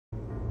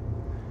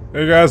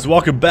Hey guys,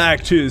 welcome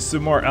back to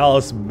some more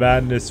Alice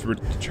Madness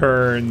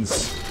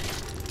Returns.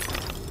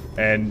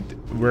 And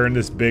we're in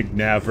this big,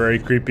 now very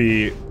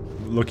creepy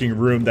looking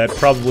room that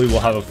probably will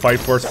have a fight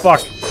for us.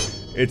 Fuck!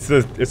 It's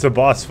a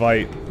boss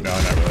fight. No,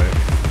 not really.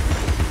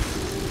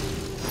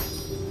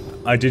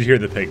 I did hear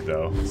the pig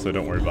though, so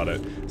don't worry about it.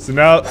 So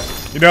now,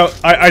 you know,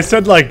 I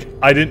said like,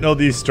 I didn't know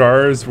these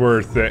stars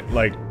were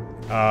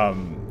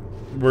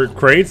were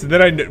crates, and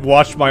then I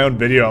watched my own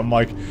video. I'm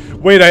like,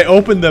 wait, I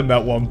opened them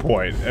at one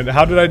point, and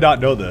how did I not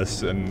know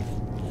this? And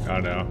I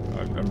don't know,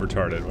 I'm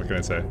retarded, what can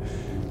I say?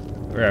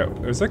 Okay,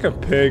 there's like a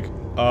pig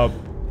up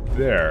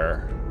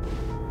there.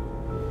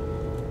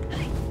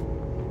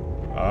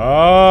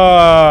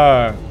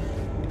 Ah,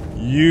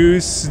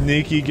 you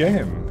sneaky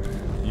game.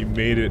 You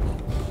made it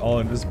all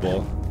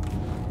invisible.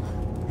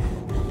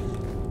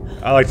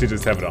 I like to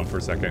just have it on for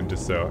a second,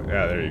 just so,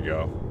 yeah, there you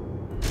go.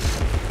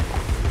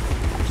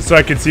 Just so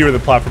I can see where the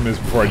platform is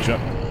before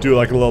I do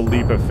like a little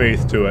leap of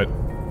faith to it.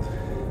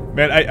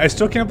 Man, I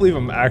still can't believe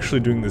I'm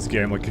actually doing this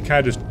game. Like, it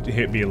kind of just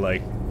hit me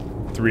like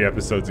 3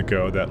 episodes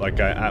ago that like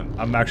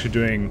I'm actually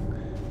doing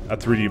a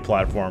 3D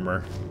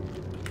platformer.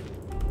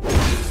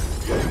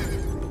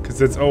 Because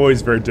it's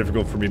always very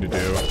difficult for me to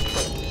do.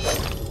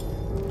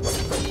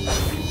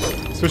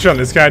 Especially on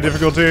this kind of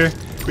difficulty.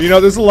 But you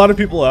know, there's a lot of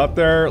people out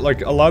there,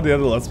 like a lot of the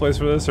other Let's Plays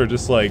for this are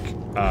just like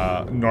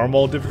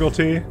normal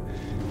difficulty.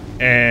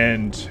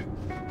 And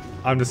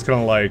I'm just kind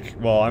of like,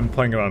 well, I'm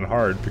playing it on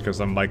hard because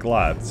I'm Mike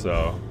Ladd,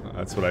 so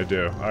that's what I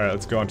do. Alright,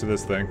 let's go on to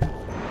this thing.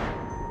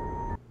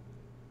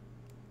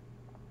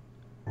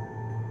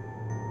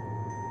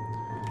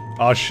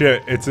 Oh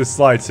shit, it's a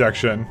slide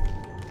section.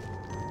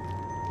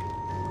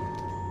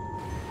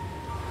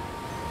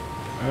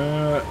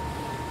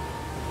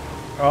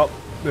 Oh,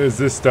 there's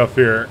this stuff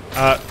here.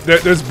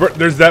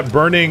 There's that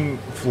burning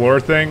floor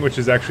thing, which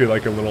is actually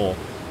like a little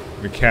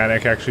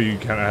mechanic actually you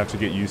kind of have to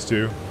get used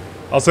to.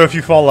 Also, if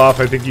you fall off,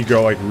 I think you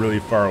go like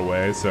really far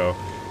away, so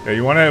yeah,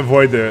 you want to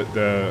avoid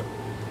the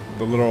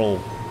little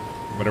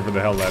whatever the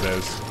hell that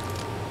is.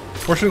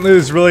 Fortunately,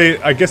 there's really,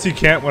 I guess you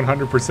can't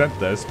 100%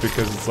 this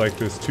because it's like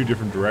there's 2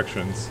 different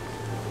directions.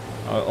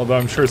 Although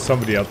I'm sure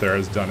somebody out there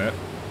has done it.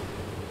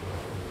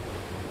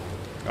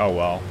 Oh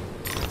well.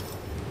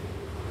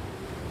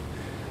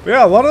 But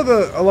yeah, a lot of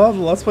the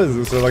Let's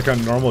Plays are like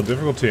on normal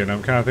difficulty, and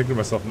I'm kind of thinking to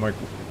myself, I'm like,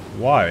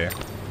 why?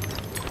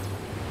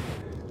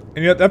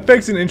 And yet that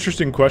begs an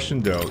interesting question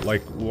though,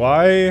 like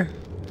why,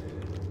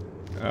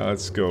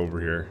 let's go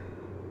over here.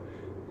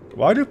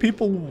 Why do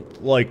people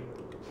like,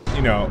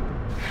 you know,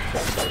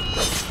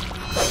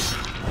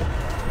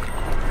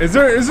 is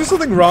there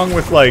something wrong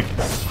with like,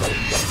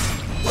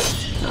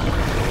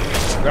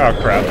 oh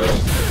crap,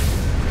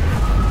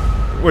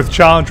 with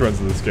challenge runs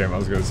in this game, I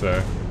was gonna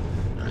say.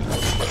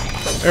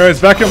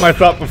 Anyways, back at my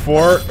thought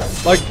before,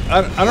 like,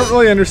 I don't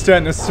really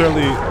understand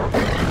necessarily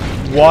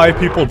why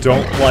people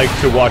don't like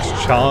to watch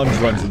challenge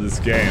runs of this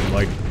game.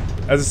 Like,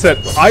 as I said,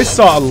 I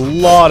saw a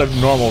lot of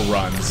normal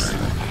runs.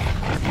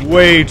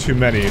 Way too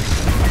many.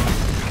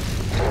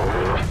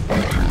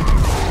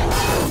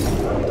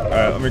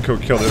 Alright, let me go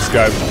kill this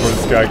guy before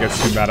this guy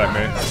gets too mad at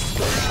me.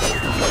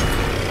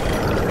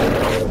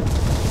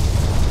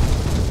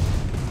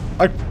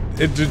 Like,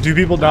 do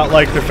people not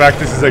like the fact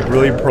this is like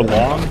really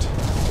prolonged?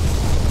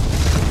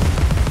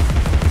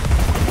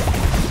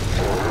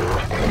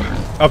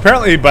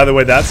 Apparently, by the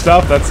way, that's a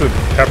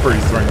pepper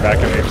he's throwing back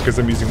at me because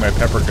I'm using my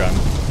pepper gun.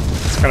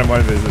 It's kind of one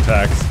of his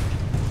attacks.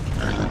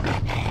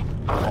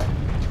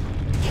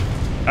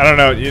 I don't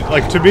know,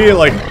 like to me,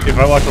 like if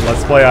I watch a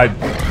Let's Play, I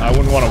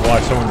wouldn't want to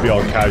watch someone be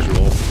all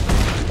casual.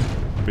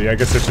 But yeah, I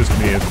guess it's just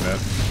me, isn't it?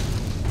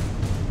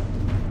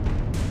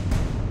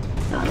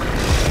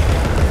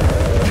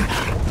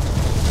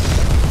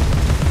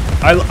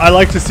 I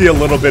like to see a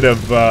little bit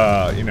of,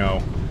 you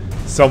know,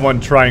 someone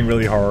trying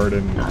really hard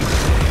and,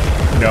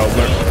 you know,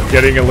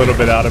 getting a little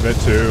bit out of it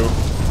too,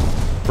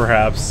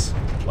 perhaps.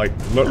 Like,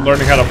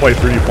 learning how to play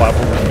 3D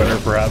platformers better,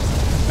 perhaps.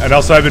 And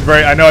also,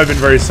 I know I've been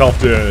very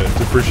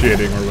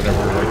self-depreciating or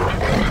whatever, like,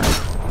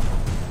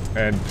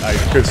 and I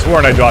could have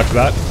sworn I dodged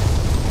that.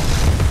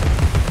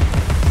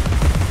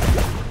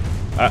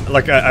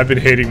 Like, I've been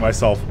hating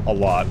myself a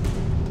lot.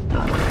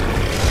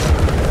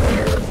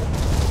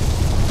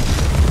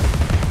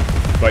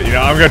 But, you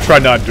know, I'm gonna try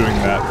not doing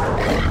that.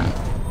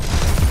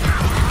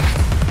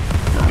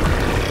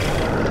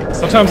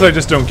 Sometimes I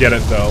just don't get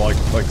it though,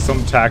 like some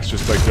attacks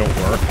just like don't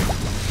work.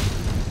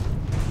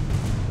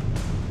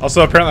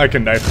 Also, apparently I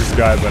can knife this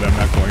guy, but I'm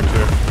not going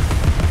to.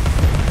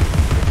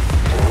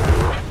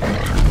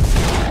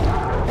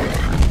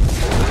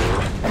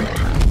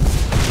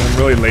 I'm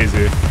really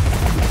lazy.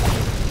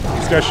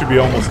 This guy should be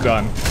almost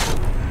done.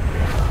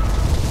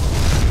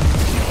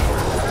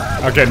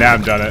 Okay, now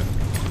I'm done it.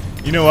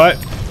 You know what?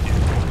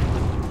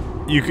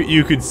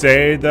 You could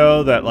say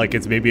though that like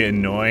it's maybe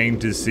annoying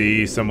to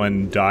see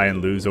someone die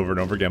and lose over and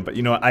over again, but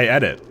you know what? I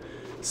edit.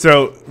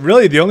 So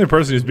really the only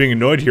person who's being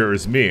annoyed here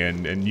is me,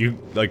 and you,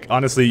 like,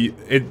 honestly,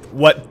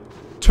 what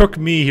took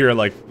me here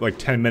like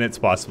 10 minutes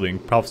possibly,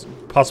 and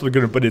possibly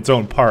gonna put its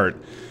own part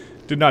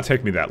Did not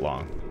take me that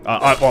long.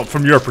 Well,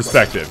 from your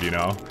perspective, you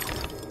know,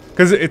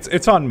 because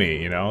it's on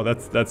me, you know.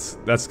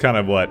 That's kind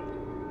of what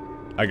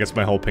I guess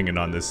my whole opinion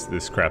on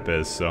this crap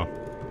is. So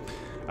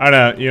I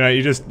don't know, you know,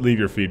 you just leave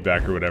your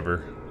feedback or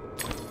whatever.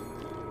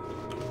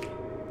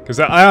 Because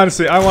I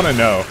honestly want to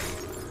know.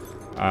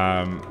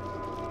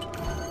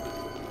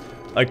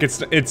 Like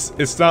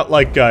it's not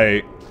like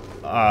I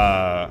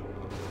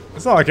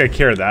it's not like I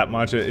care that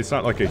much. It's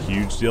not like a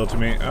huge deal to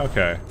me.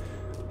 Okay.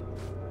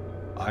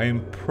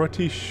 I'm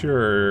pretty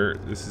sure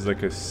this is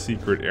like a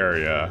secret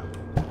area.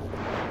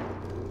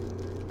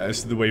 This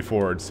is the way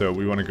forward, so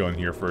we want to go in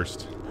here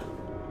first.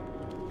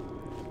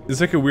 It's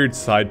like a weird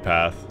side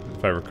path,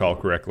 if I recall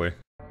correctly.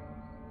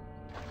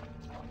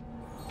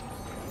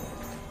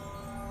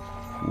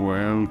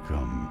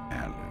 Welcome,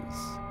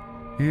 Alice.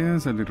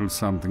 Here's a little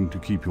something to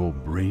keep your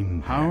brain.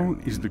 How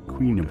is the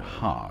Queen of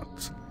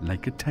Hearts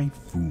like a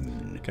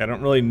typhoon? Okay, I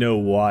don't really know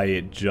why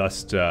it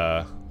just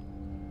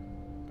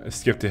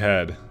skipped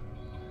ahead.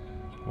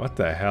 What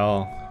the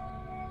hell?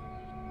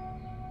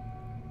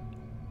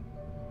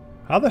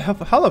 How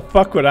the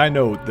fuck would I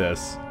know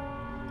this?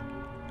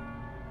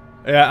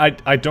 Yeah,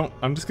 I don't.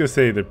 I'm just gonna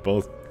say they're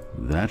both.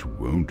 That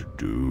won't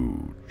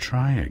do.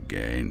 Try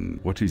again.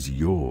 What is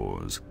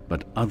yours,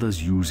 but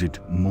others use it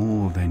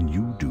more than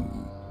you do.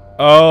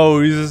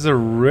 Oh, this is a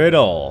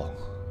riddle.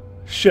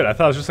 Shit, I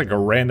thought it was just like a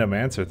random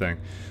answer thing.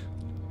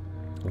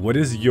 What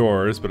is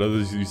yours, but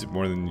others use it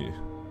more than you?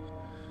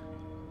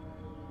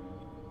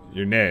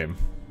 Your name.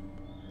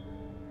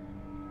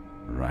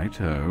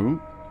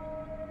 Righto.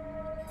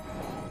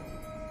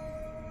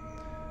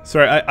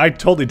 Sorry, I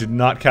totally did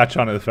not catch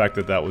on to the fact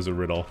that that was a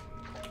riddle.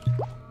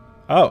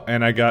 Oh,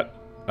 and I got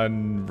a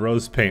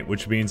rose paint,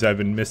 which means I've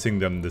been missing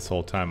them this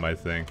whole time, I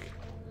think.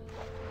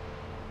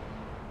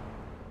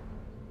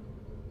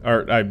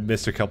 Or, I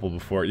missed a couple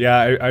before. Yeah,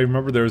 I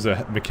remember there was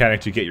a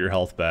mechanic to get your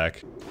health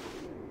back.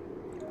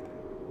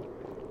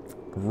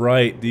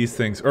 Right, these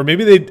things. Or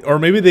maybe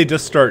they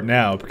just start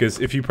now, because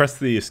if you press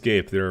the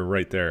escape, they're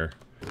right there.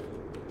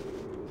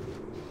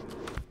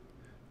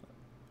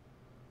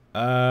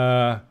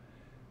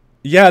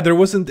 Yeah, there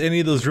wasn't any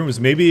of those rooms.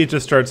 Maybe it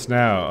just starts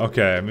now.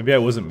 Okay, maybe I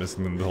wasn't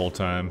missing them the whole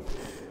time.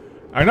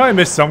 I know I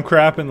missed some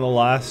crap in the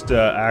last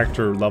act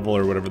or level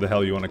or whatever the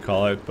hell you want to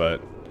call it, but...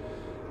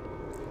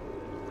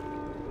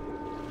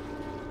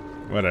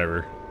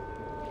 whatever.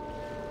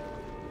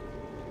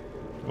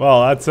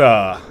 Well, that's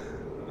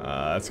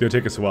gonna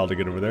take us a while to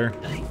get over there.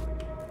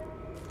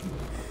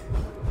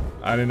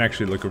 I didn't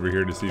actually look over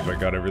here to see if I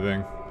got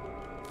everything.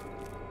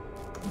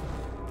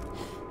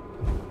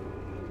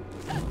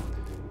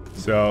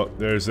 So,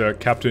 there's a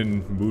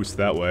Captain Moose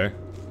that way.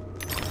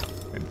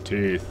 And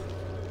teeth.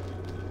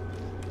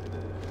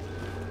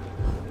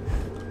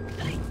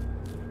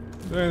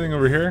 Is there anything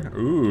over here?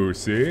 Ooh,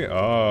 see?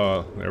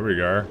 Oh, there we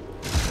go.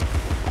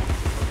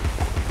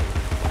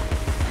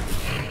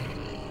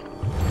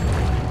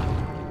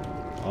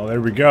 Oh, there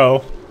we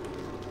go.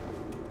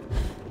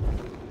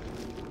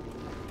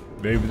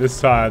 Maybe this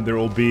time there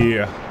will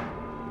be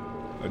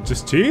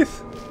just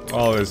teeth?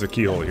 Oh, there's a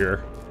keyhole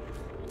here.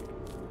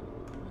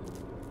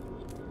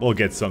 We'll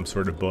get some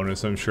sort of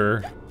bonus, I'm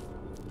sure.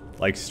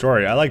 Like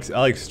story. I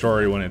like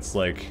story when it's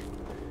like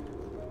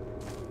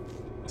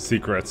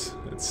secrets.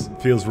 It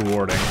feels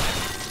rewarding.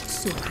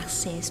 So I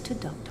says to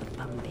Dr.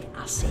 Bumby,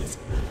 I says,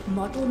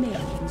 model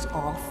making's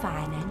all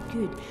fine and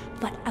good,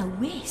 but a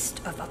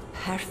waste of a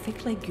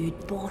perfectly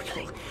good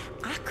bottle.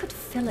 I could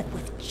fill it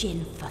with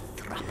gin for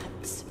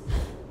threepence.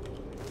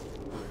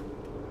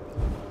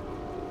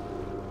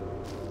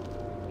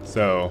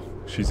 So,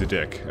 she's a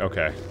dick.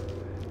 Okay.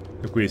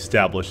 I think we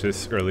established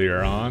this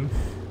earlier on.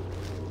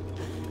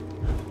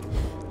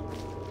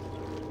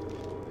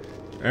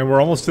 And we're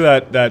almost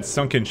to that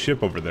sunken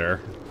ship over there.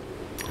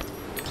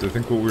 So I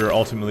think what we were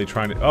ultimately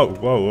trying to... oh,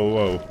 whoa, whoa,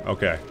 whoa.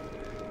 Okay.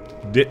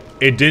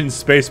 It didn't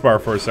spacebar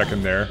for a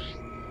second there.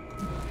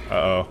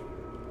 Uh-oh.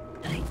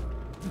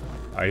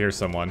 I hear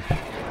someone.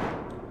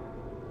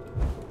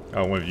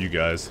 Oh, one of you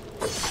guys.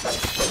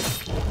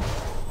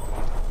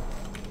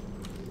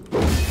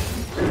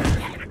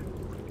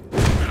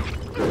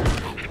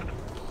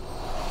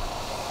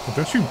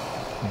 Don't you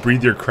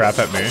breathe your crap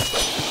at me.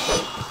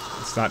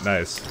 It's not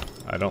nice.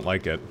 I don't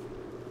like it.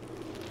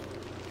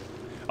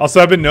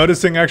 Also, I've been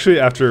noticing, actually,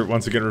 after,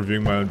 once again,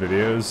 reviewing my own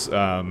videos,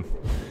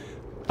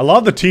 a lot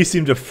of the teeth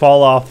seem to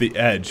fall off the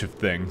edge of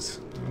things.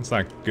 That's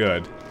not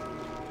good.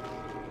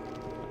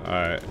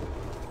 Alright.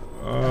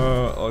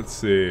 Let's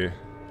see.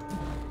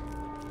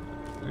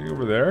 Anything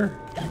over there?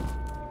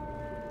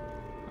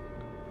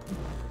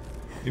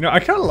 You know, I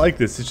kind of like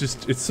this. It's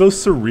just, it's so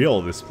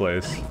surreal, this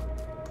place.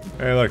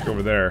 Hey, look,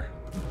 over there.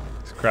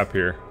 There's crap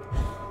here.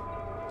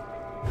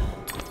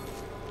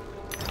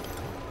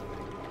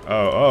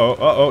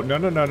 Oh,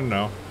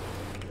 no.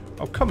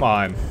 Oh, come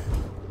on.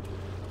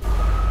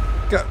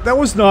 God, that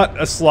was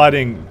not a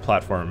sliding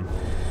platform.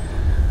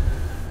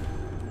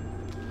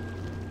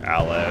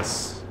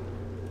 Alice.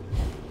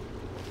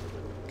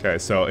 Okay,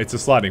 so it's a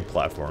sliding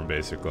platform,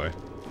 basically.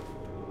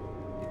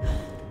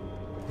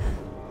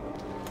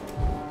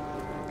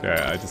 Okay,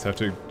 I just have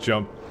to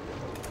jump.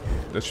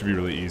 That should be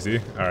really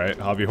easy. Alright,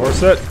 hobby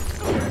horse it.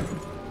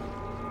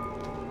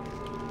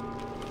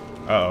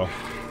 Uh-oh.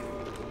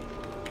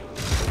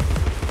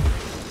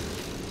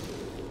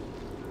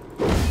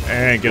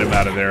 And get him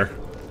out of there.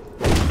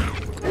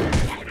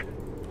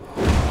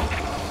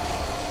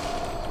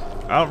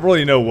 I don't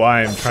really know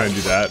why I'm trying to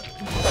do that.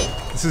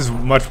 This is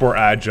much more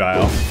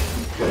agile.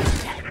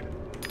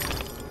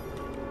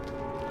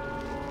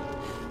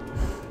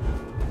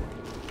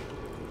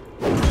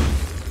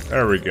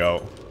 There we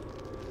go.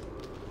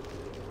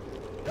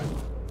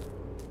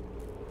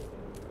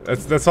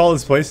 That's all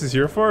this place is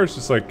here for? It's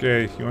just like,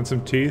 hey, you want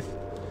some teeth?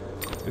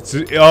 It's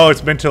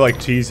meant to like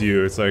tease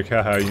you. It's like,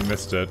 haha, you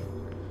missed it.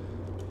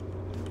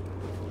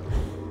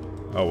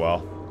 Oh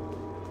well.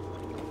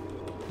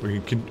 We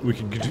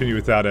can continue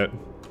without it.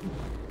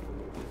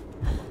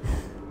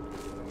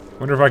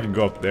 Wonder if I can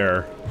go up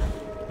there.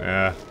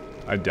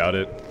 I doubt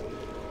it.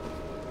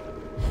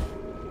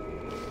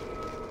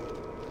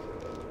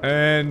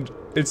 And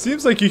it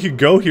seems like you could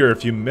go here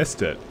if you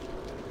missed it,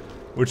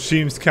 which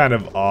seems kind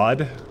of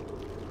odd.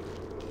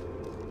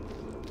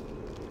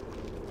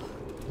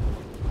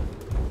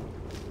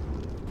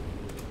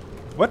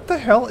 What the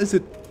hell is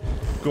it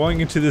going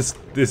into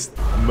this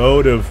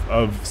mode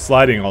of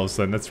sliding all of a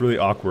sudden? That's really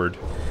awkward.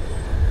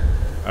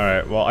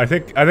 Alright, well I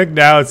think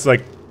now it's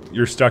like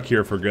you're stuck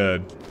here for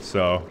good.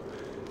 So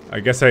I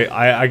guess I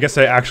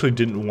actually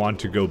didn't want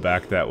to go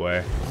back that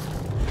way.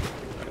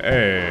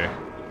 Hey.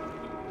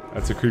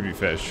 That's a creepy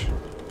fish.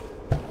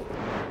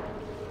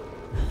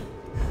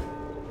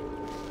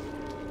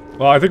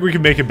 Well, I think we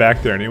can make it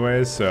back there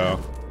anyways, so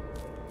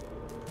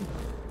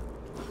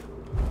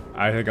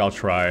I think I'll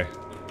try.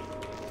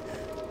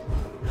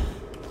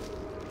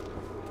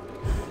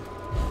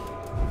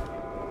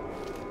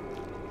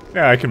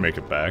 Yeah, I can make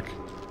it back.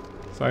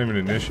 It's not even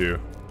an issue.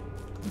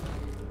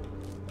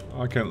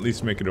 I can at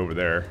least make it over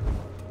there.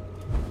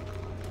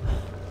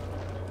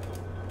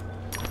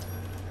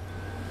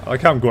 I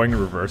like how I'm going in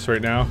reverse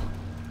right now.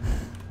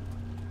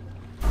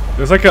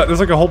 There's like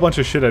a whole bunch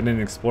of shit I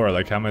didn't explore.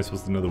 Like, how am I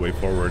supposed to know the way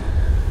forward?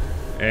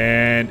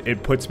 And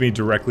it puts me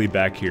directly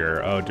back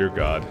here. Oh dear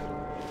God.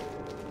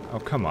 Oh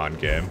come on,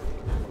 game.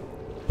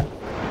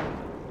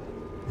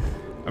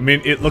 I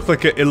mean, it looked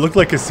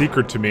like a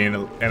secret to me,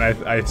 and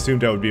I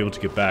assumed I would be able to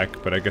get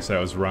back, but I guess I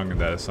was wrong in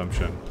that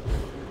assumption.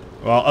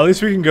 Well, at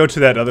least we can go to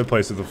that other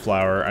place with the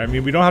flower. I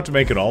mean, we don't have to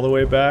make it all the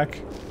way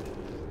back,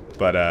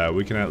 but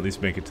we can at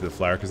least make it to the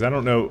flower, because I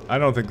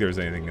don't think there's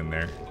anything in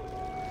there.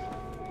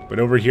 But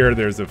over here,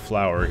 there's a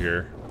flower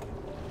here.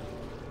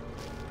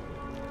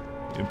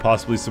 And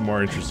possibly some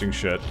more interesting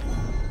shit.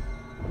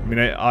 I mean,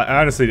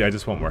 I honestly, I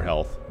just want more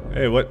health.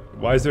 Hey, what?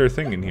 Why is there a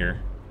thing in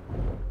here?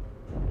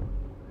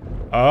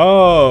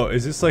 Oh,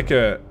 is this like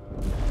a...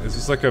 It's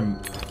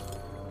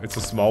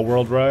a small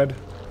world ride?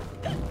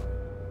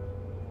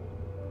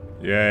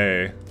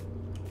 Yay.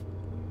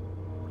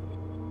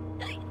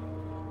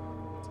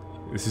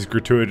 This is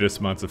gratuitous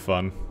amounts of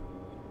fun.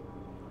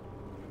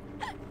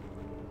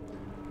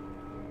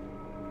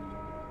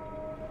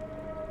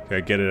 Okay,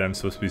 I get it, I'm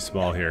supposed to be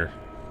small here.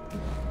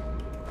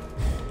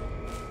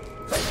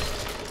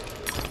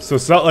 So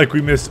it's not like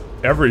we missed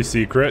every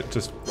secret,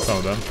 just some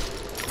of them.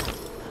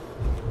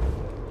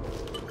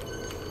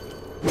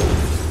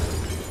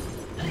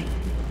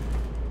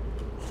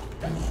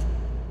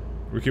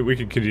 We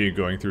can continue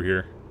going through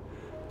here.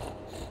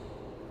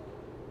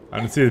 I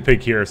don't see the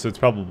pig here, so it's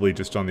probably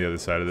just on the other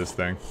side of this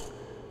thing.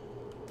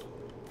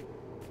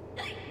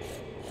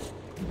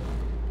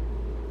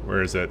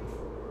 Where is it?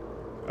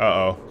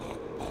 Uh-oh.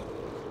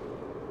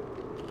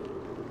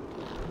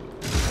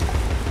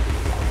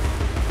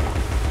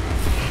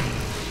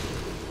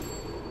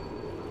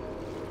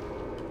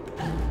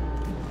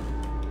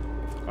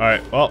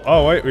 Alright, well,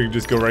 oh wait, we can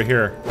just go right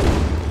here.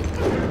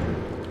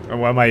 Oh,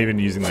 why am I even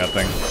using that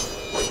thing?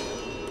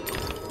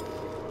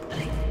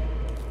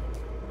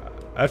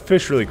 That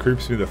fish really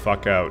creeps me the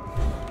fuck out.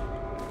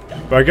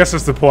 But I guess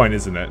that's the point,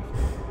 isn't it?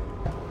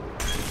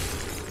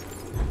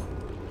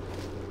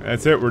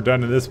 That's it, we're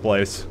done in this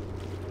place.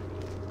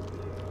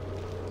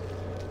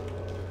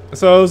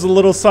 So it was a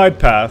little side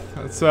path.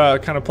 That's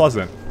kind of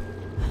pleasant.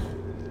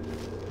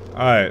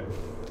 Alright.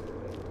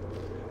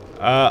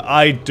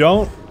 I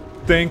don't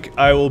think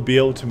I will be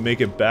able to make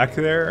it back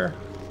there.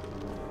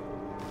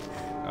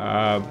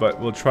 But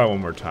we'll try one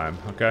more time,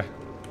 okay?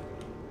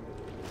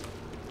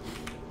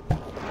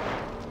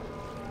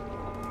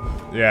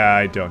 Yeah,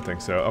 I don't think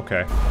so.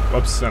 Okay.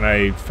 Whoops, and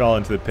I fell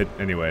into the pit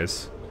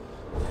anyways.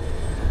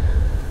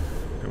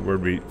 And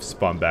where'd we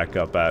spawn back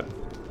up at?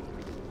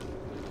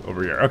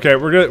 Over here. Okay,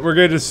 we're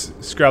gonna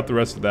just scrap the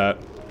rest of that.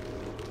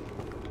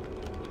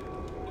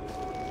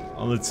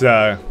 Well, let's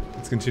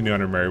continue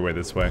on our merry way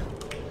this way.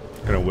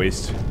 Gonna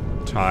waste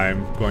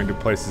time going to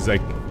places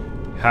like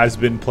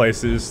has-been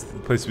places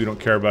we don't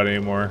care about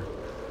anymore.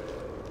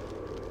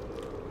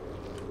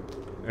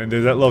 And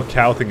there's that little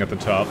cow thing at the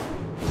top.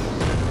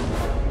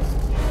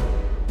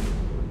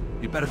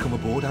 You better come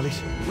aboard,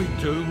 Alice. We're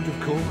doomed, of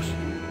course.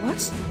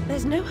 What?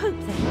 There's no hope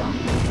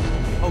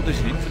then? Oh, there's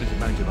an infinite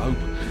amount of hope,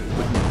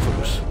 but not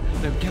for us.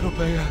 Now get up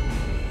here.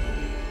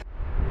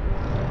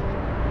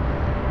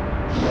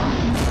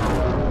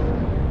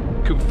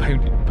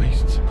 Confounded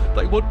beasts.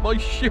 They want my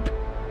ship.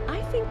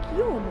 I think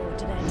you're more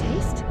to their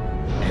taste.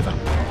 Never.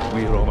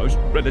 We're almost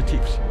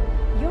relatives.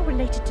 You're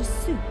related to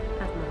Soup,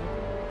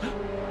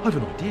 Admiral. I've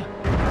an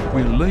idea.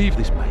 We'll leave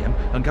this mayhem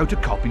and go to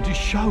Carpenter's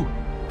show.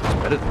 It's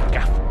better than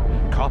Gaff.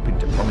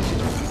 Carpenter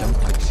promises what we don't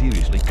take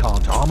seriously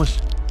can't harm us.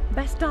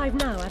 Best dive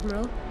now,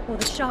 Admiral, or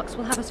the sharks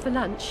will have us for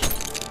lunch.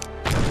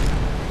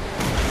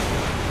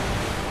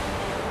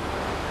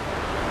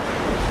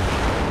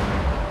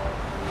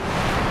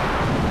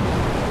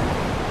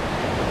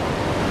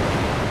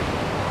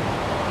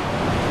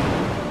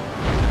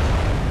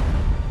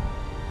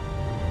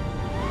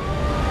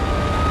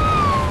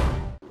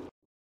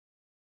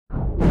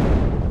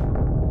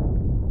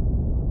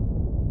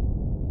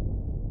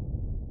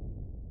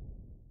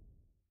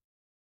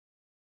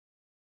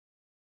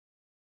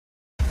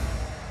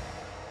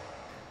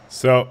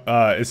 So,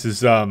 this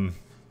is,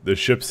 the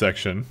ship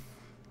section,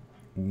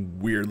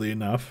 weirdly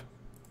enough.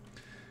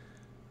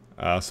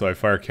 So I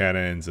fire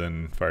cannons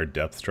and fire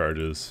depth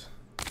charges.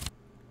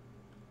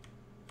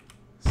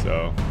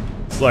 So,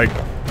 it's like,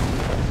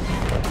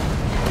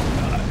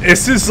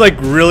 this is like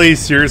really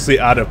seriously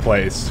out of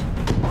place.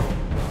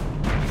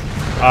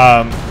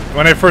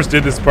 When I first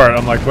did this part,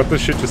 I'm like, what the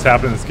shit just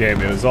happened in this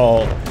game? It was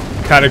all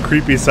kind of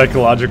creepy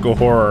psychological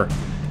horror,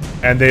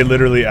 and they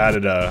literally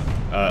added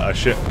a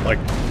shit, like,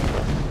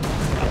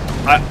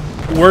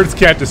 words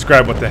can't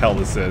describe what the hell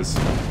this is.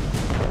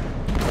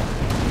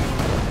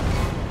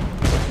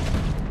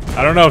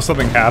 I don't know if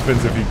something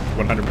happens if you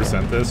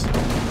 100% this.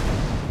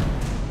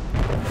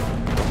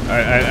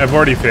 I've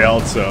already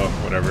failed, so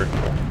whatever.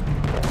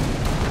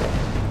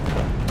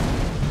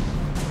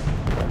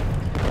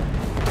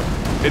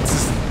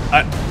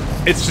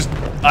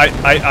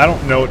 I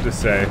don't know what to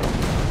say.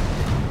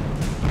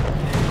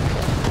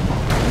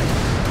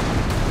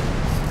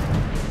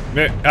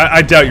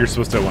 I doubt you're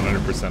supposed to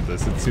 100%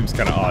 this. It seems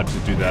kind of odd to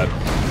do that.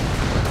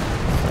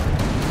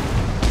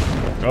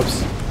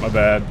 Oops, my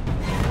bad.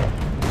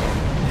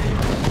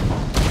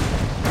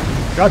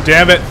 God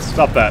damn it!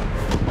 Stop that.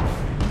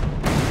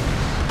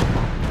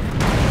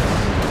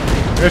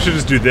 Maybe I should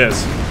just do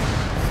this.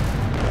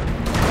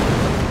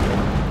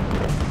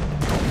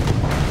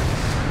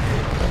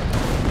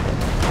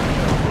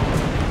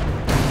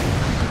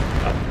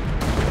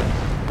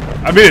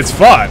 I mean, it's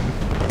fun.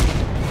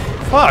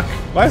 Fuck.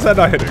 Why is that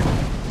not hitting?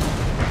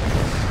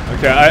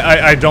 Okay,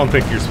 I don't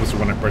think you're supposed to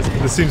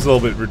 100%. This seems a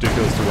little bit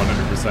ridiculous to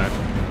 100%.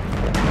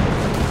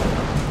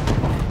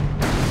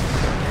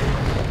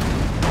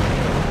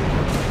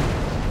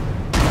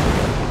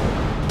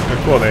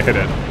 Oh, cool, they hit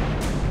it.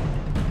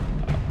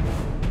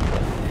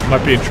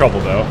 Might be in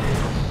trouble, though.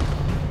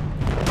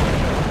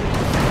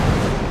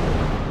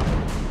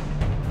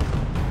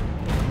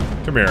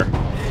 Come here.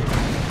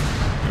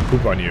 I'll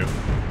poop on you.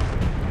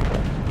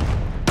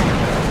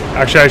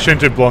 Actually, I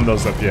shouldn't have blown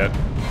those up yet.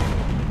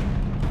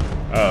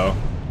 Uh-oh.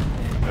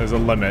 There's a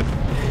limit.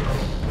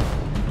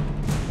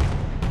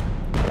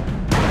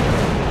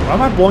 Why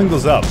am I blowing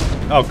those up?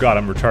 Oh god,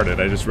 I'm retarded.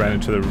 I just ran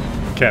into the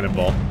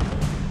cannonball.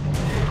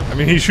 I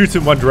mean, he shoots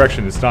in one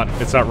direction. It's not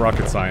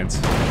rocket science.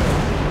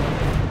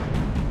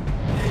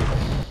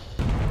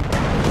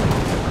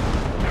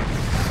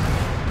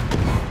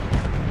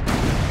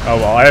 Oh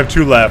well, I have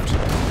 2 left.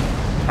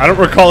 I don't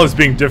recall this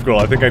being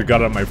difficult. I think I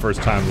got it on my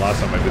first time last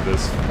time I did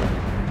this.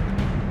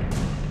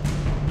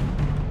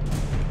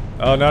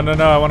 Oh, no, no,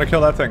 no, I want to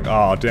kill that thing.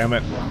 Oh, damn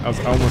it. I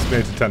almost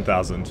made it to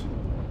 10,000.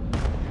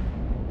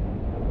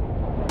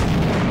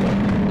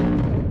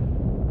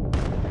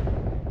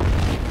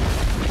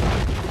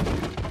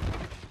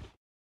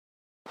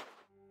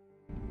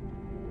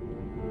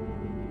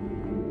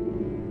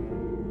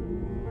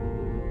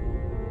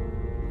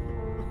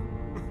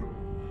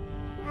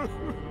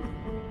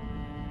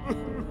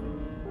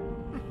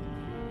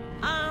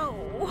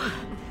 Ow!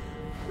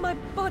 My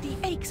body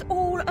aches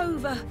all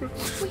over.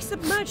 We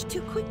submerged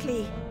too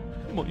quickly.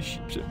 My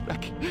ship's a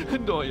wreck,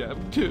 and I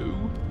am too.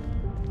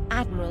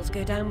 Admirals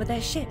go down with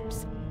their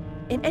ships.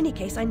 In any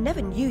case, I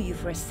never knew you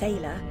for a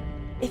sailor.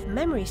 If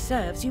memory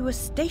serves, you were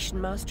station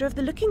master of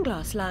the Looking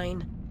Glass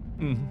line.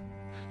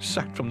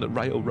 Sacked from the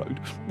railroad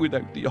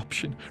without the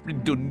option.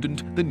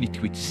 Redundant, the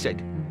nitwit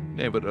said.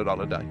 Never a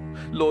holiday.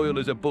 Loyal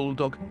as a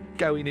bulldog.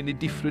 Going in a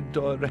different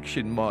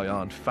direction, my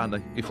Aunt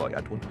Fanny, if I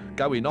had one.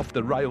 Going off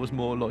the rails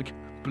more like.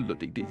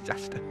 Bloody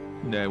disaster.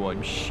 Now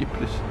I'm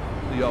shipless.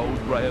 The old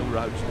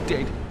railroad's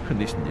dead,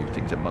 and this new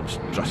thing's a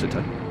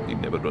monstrosity.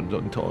 It never runs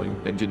on time.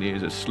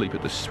 Engineers asleep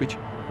at the switch.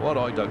 What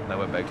I don't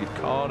know about it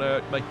can't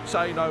hurt me.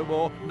 Say no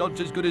more.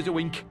 Nod's as good as a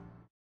wink.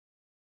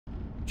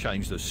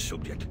 Change the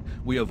subject.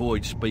 We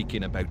avoid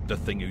speaking about the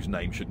thing whose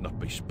name should not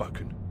be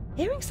spoken.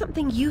 Hearing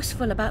something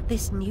useful about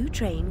this new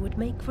train would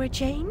make for a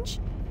change.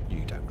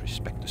 You don't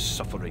respect the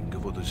suffering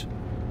of others.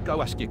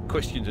 Go ask your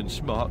questions and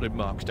smart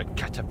remarks to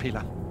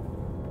Caterpillar.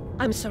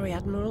 I'm sorry,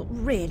 Admiral,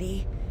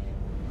 really.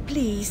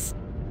 Please,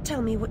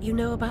 tell me what you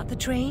know about the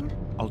train.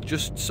 I'll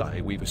just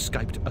say we've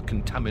escaped a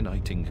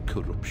contaminating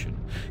corruption.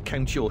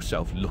 Count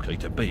yourself lucky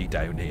to be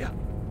down here.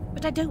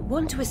 But I don't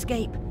want to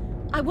escape.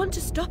 I want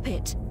to stop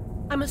it.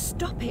 I must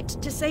stop it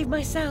to save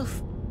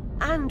myself.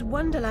 And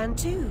Wonderland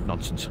too.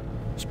 Nonsense.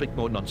 Speak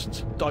more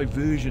nonsense.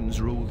 Diversions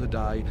rule the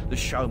day. The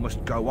show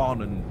must go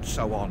on and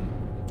so on.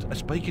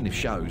 Speaking of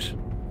shows...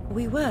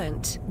 We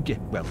weren't. Yeah,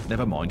 well,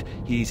 never mind.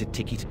 Here's a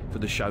ticket for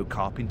the show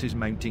Carpenter's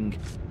mounting.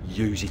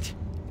 Use it.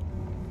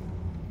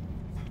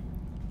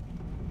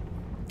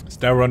 So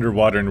now we're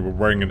underwater and we're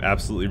wearing an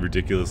absolutely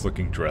ridiculous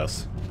looking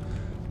dress.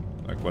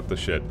 Like, what the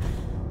shit?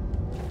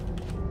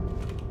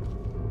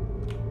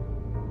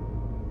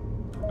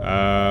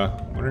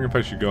 Wondering if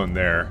I should go in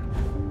there.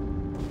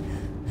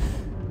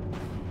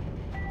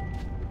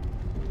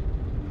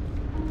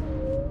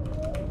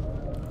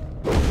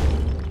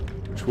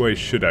 Which way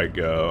should I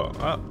go?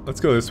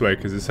 Let's go this way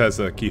because this has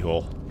a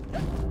keyhole.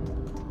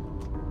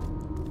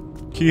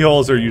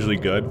 Keyholes are usually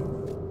good.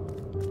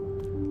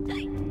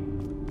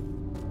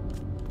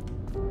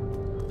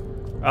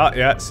 Ah,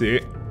 yeah, see?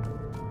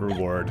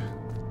 Reward.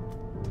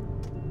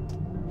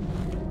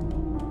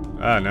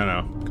 Ah,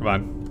 no. Come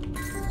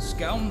on.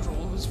 Scoundrel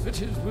was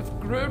fitted with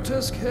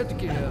grotesque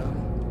headgear.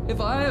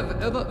 If I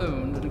have ever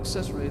owned an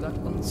accessory that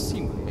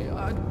unseemly,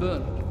 I'd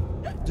burn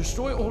it,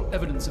 destroy all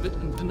evidence of it,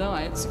 and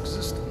deny its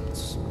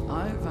existence.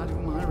 I value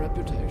my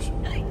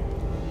reputation.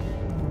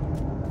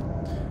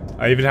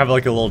 I even have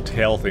like a little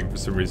tail thing for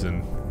some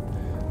reason.